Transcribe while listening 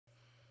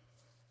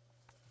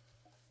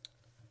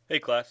Hey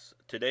class,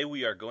 today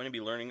we are going to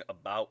be learning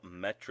about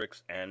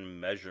metrics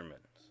and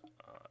measurements.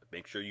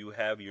 Make sure you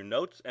have your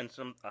notes and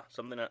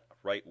something to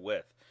write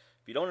with.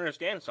 If you don't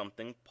understand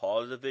something,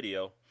 pause the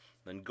video,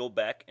 then go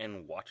back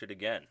and watch it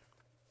again.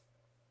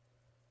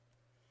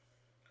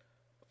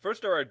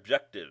 First are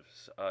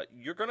objectives.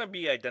 You're going to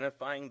be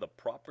identifying the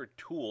proper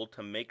tool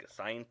to make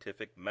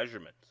scientific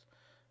measurements.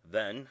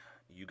 Then,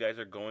 you guys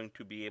are going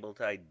to be able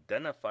to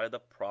identify the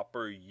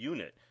proper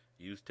unit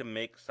used to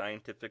make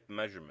scientific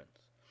measurements.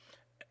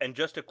 And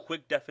just a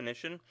quick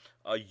definition,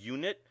 a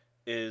unit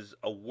is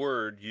a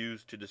word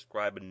used to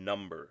describe a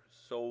number.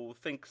 So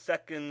think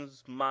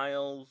seconds,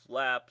 miles,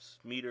 laps,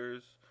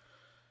 meters.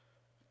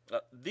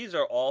 These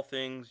are all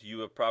things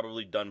you have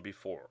probably done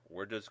before.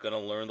 We're just going to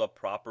learn the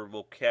proper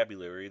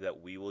vocabulary that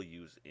we will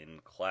use in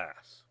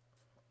class.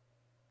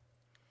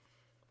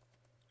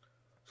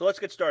 So let's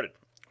get started.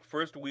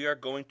 First, we are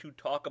going to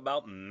talk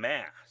about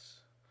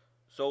mass.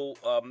 So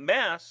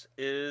mass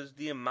is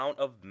the amount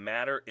of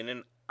matter in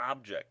an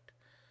object.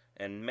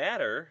 And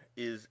matter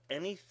is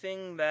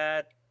anything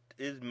that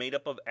is made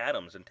up of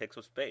atoms and takes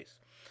up space.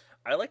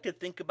 I like to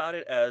think about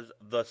it as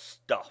the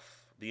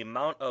stuff, the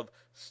amount of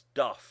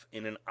stuff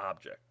in an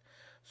object.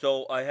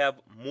 So I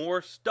have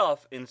more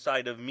stuff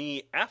inside of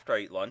me after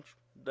I eat lunch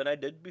than I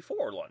did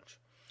before lunch.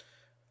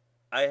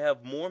 I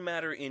have more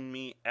matter in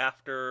me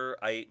after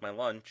I ate my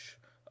lunch.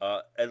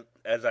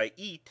 As I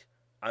eat,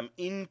 I'm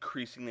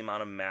increasing the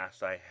amount of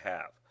mass I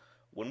have.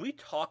 When we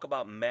talk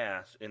about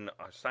mass in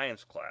our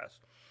science class,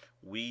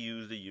 we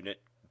use the unit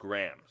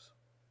grams.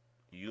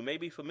 You may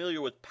be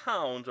familiar with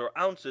pounds or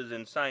ounces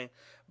in science,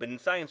 but in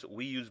science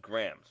we use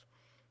grams.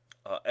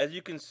 As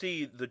you can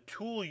see, the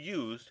tool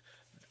used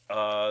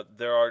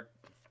there are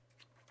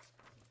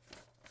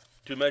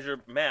to measure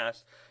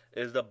mass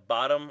is the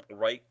bottom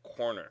right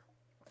corner.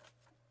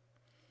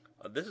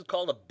 This is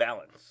called a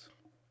balance.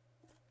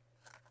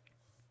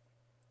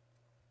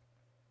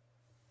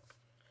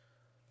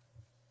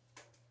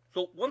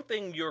 So one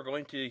thing you're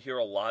going to hear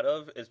a lot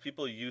of is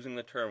people using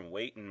the term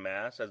weight and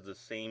mass as the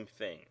same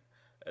thing.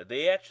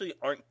 They actually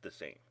aren't the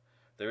same.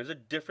 There is a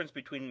difference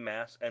between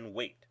mass and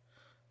weight.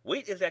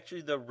 Weight is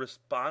actually the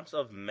response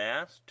of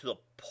mass to the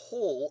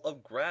pull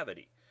of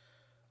gravity.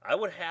 I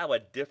would have a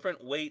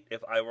different weight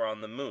if I were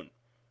on the moon.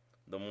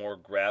 The more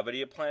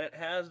gravity a planet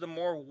has, the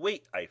more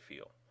weight I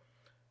feel.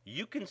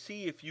 You can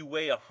see if you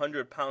weigh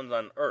 100 pounds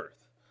on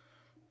Earth.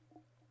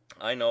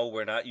 I know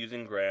we're not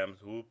using grams,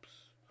 oops.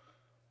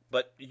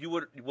 But you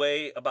would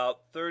weigh about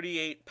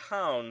 38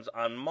 pounds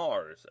on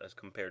Mars as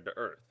compared to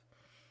Earth.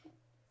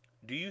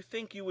 Do you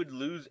think you would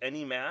lose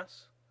any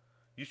mass?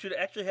 You should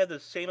actually have the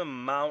same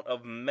amount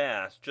of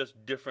mass,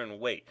 just different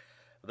weight.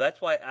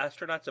 That's why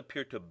astronauts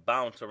appear to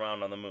bounce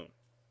around on the moon.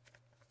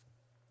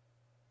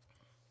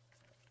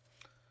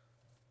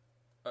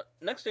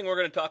 Next thing we're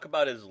going to talk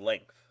about is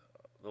length.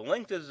 The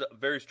length is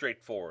very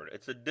straightforward.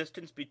 It's the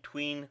distance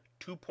between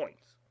 2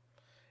 points.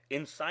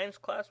 In science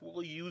class,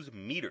 we'll use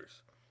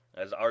meters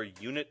as our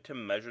unit to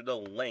measure the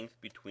length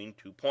between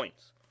 2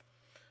 points.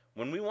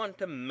 When we want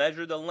to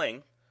measure the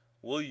length,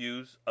 we'll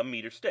use a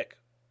meter stick.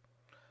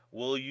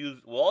 We'll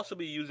also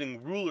be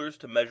using rulers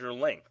to measure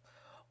length.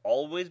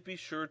 Always be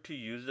sure to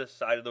use the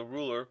side of the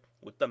ruler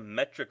with the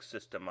metric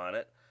system on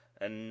it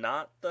and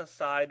not the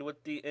side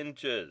with the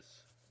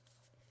inches.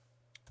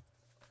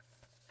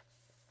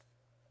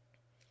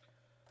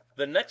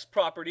 The next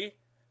property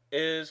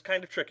is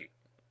kind of tricky.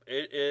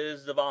 It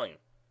is the volume.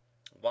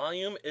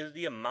 Volume is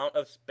the amount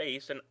of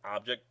space an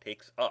object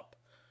takes up.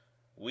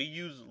 We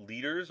use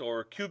liters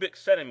or cubic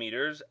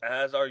centimeters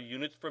as our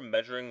units for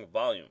measuring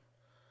volume.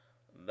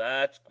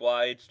 That's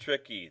why it's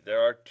tricky. There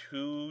are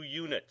 2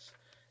 units.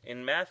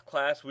 In math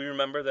class, we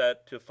remember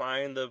that to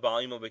find the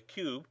volume of a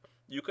cube,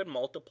 you could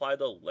multiply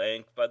the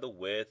length by the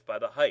width by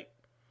the height.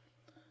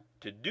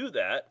 To do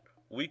that,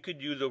 we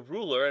could use a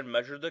ruler and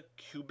measure the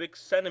cubic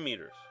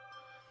centimeters.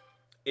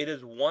 It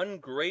is one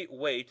great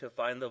way to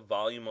find the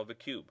volume of a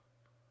cube.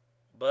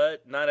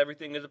 But not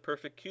everything is a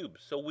perfect cube,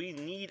 so we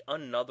need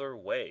another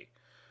way.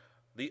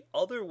 The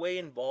other way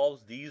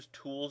involves these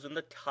tools in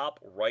the top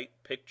right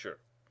picture.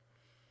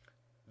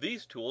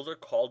 These tools are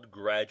called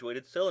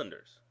graduated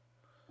cylinders.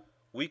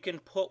 We can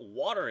put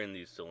water in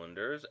these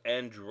cylinders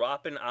and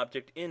drop an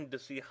object in to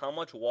see how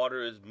much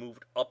water is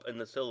moved up in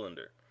the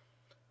cylinder.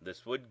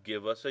 This would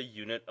give us a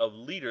unit of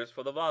liters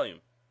for the volume.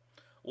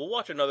 We'll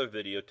watch another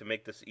video to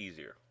make this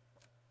easier.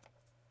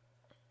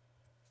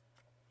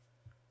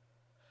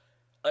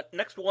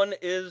 Next one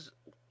is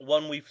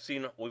one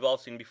we've all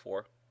seen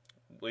before.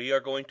 We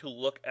are going to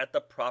look at the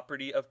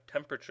property of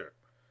temperature.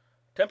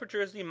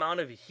 Temperature is the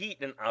amount of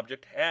heat an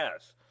object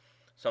has.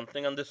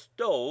 Something on the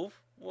stove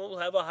will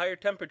have a higher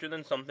temperature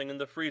than something in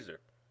the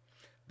freezer.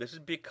 This is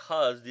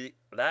because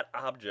that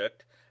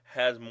object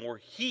has more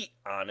heat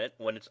on it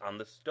when it's on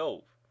the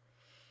stove.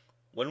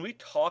 When we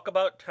talk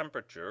about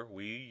temperature,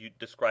 we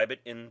describe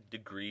it in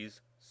degrees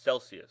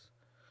Celsius.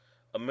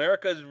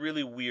 America is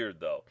really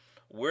weird though.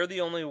 We're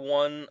only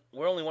one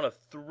of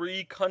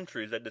 3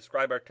 countries that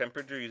describe our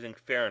temperature using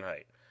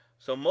Fahrenheit.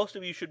 So most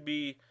of you should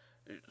be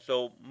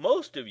So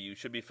most of you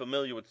should be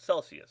familiar with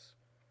Celsius.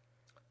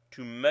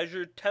 To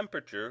measure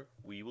temperature,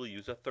 we will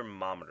use a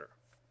thermometer.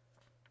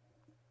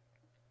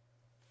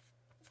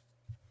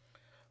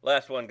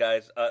 Last one,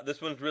 guys.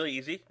 This one's really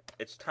easy.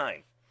 It's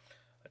time.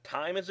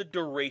 Time is a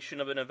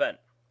duration of an event.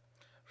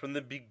 From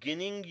the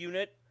beginning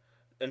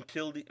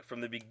until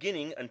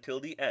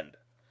the end.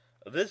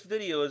 This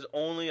video is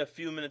only a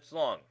few minutes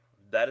long.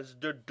 That is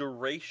the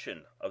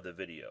duration of the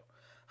video.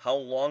 How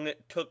long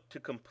it took to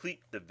complete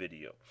the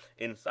video.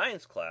 In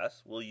science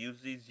class, we'll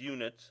use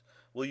units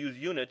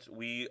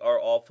we are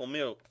all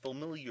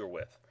familiar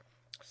with.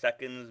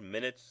 Seconds,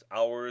 minutes,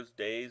 hours,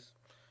 days.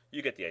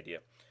 You get the idea.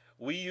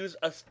 We use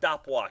a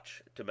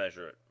stopwatch to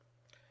measure it.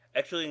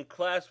 Actually, in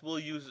class, we'll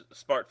use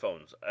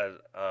smartphones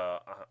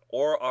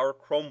or our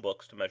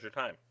Chromebooks to measure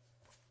time.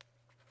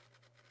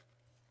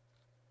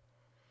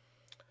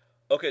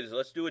 Okay, so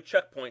let's do a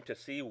checkpoint to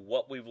see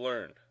what we've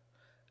learned.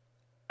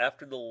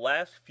 After the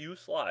last few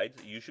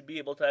slides, you should be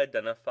able to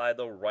identify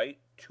the right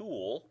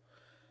tool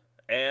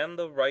and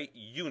the right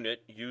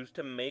unit used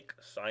to make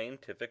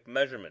scientific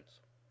measurements.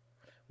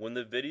 When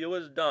the video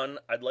is done,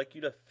 I'd like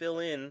you to fill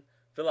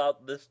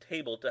out this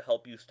table to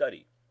help you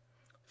study.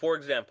 For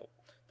example,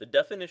 the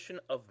definition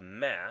of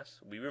mass,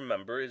 we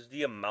remember, is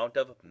the amount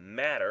of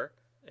matter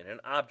in an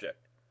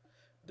object.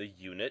 The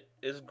unit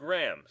is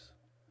grams,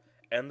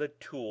 and the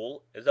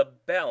tool is a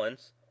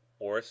balance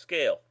or a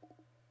scale.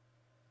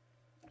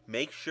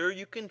 Make sure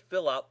you can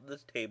fill out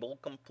this table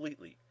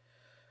completely.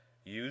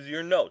 Use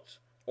your notes,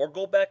 or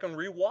go back and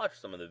re-watch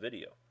some of the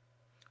video.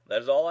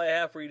 That is all I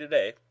have for you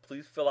today.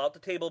 Please fill out the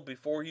table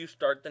before you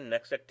start the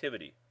next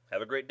activity.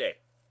 Have a great day.